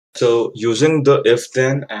So using the if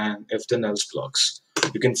then and if then else blocks,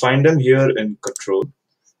 you can find them here in control.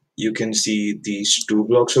 You can see these two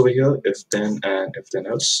blocks over here, if then and if then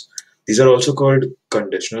else. These are also called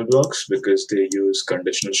conditional blocks because they use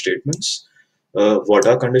conditional statements. What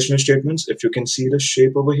are conditional statements? If you can see the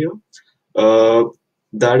shape over here, uh,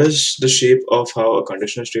 that is the shape of how a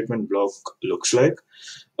conditional statement block looks like.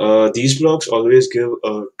 These blocks always give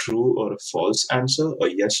a true or a false answer, a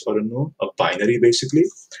yes or a no, a binary basically.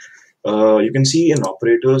 You can see in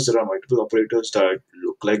operators, there are multiple operators that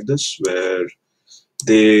look like this, where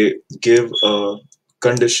they give a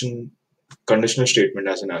conditional statement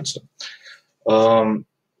as an answer. Um,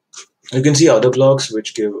 you can see other blocks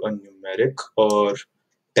which give a numeric or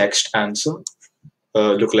text answer,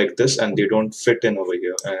 look like this, and they don't fit in over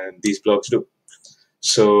here, and these blocks do.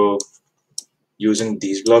 So using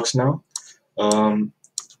these blocks now, um,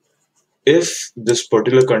 if this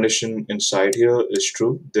particular condition inside here is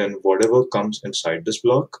true, then whatever comes inside this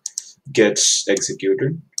block gets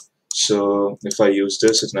executed. So if I use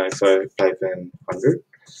this, it's now if I type in 100,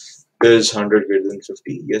 is 100 greater than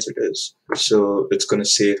 50? Yes, it is. So it's going to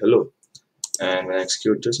say hello. And when I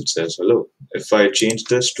execute this, it says hello. If I change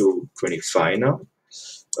this to 25 now,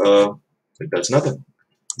 it does nothing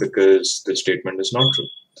because the statement is not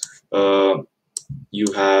true. You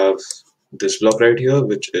have this block right here,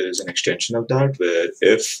 which is an extension of that, where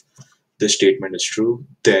if the statement is true,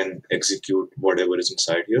 then execute whatever is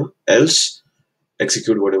inside here, else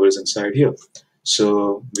execute whatever is inside here.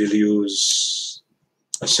 So we'll use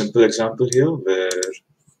a simple example here where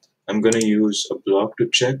I'm going to use a block to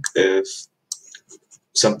check if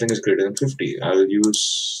something is greater than 50. I'll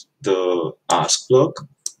use the ask block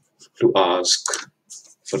to ask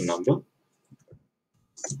for number.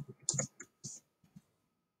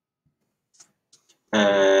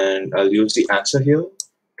 And I'll use the answer here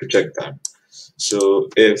to check that. So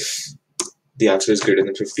if the answer is greater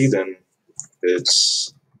than 50, then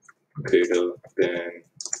it's greater than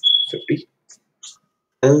 50.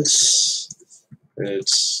 Else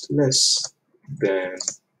it's less than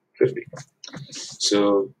 50.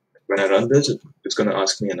 So when I run this, it's going to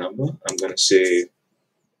ask me a number. I'm going to say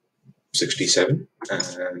 67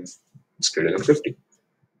 and it's greater than 50.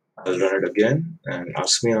 I'll run it again and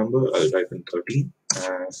ask me a number. I'll type in 13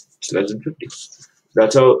 and it's less than 50.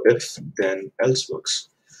 That's how if then else works.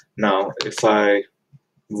 Now, if I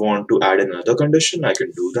want to add another condition, I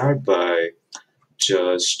can do that by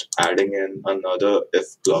just adding in another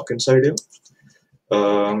if block inside here.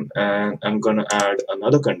 And I'm going to add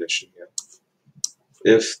another condition here.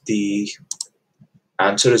 If the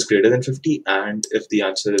answer is greater than 50 and if the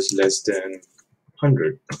answer is less than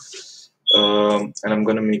 100. And I'm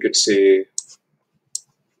going to make it say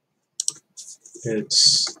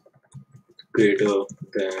it's greater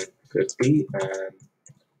than 50 and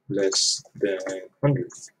less than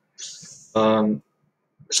 100.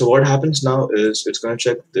 So what happens now is it's going to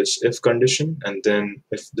check this if condition, and then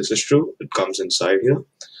if this is true, it comes inside here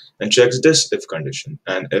and checks this if condition,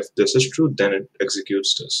 and if this is true, then it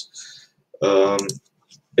executes this.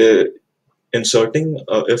 Inserting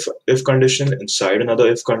if condition inside another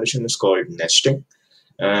if condition is called nesting,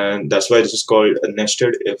 and that's why this is called a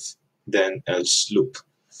nested if then else loop.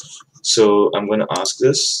 So I'm going to ask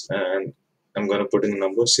this, and I'm going to put in a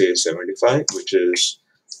number, say 75, which is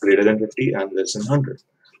greater than 50 and less than 100.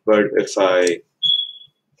 But if I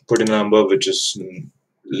put in a number which is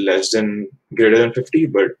greater than 50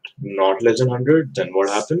 but not less than 100, then what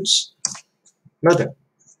happens? Nothing.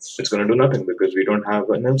 It's going to do nothing because we don't have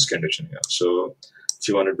an else condition here. So if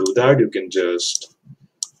you want to do that, you can just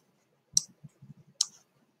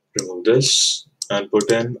remove this and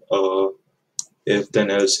put in a if then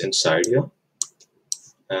else inside here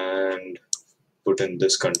and put in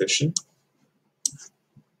this condition,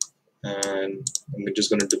 and I'm just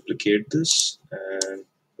going to duplicate this and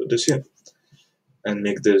put this here and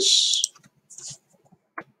make this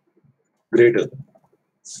greater.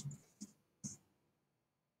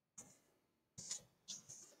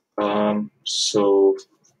 So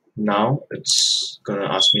now it's going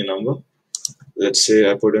to ask me a number. Let's say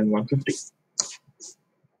I put in 150.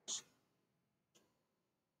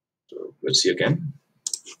 So let's see again.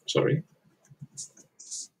 Sorry.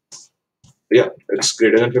 Yeah, it's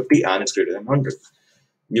greater than 50 and it's greater than 100.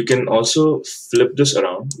 You can also flip this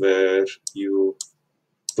around where you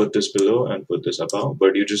put this below and put this above,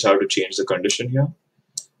 but you just have to change the condition here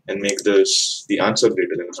and make this the answer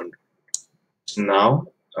greater than 100. So now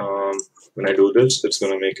when I do this, it's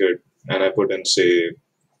going to make it, and I put in say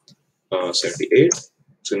 78,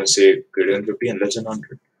 it's going to say greater than 50 and less than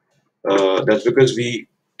 100. That's because we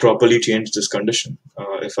properly changed this condition.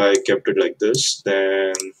 If I kept it like this,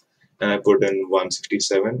 then and I put in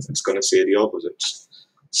 167, it's going to say the opposites.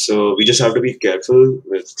 So we just have to be careful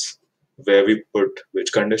with where we put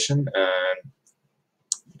which condition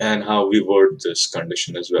and how we word this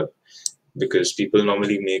condition as well, because people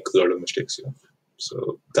normally make a lot of mistakes here.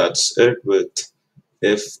 So that's it with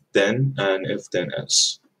if then and if then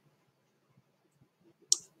else.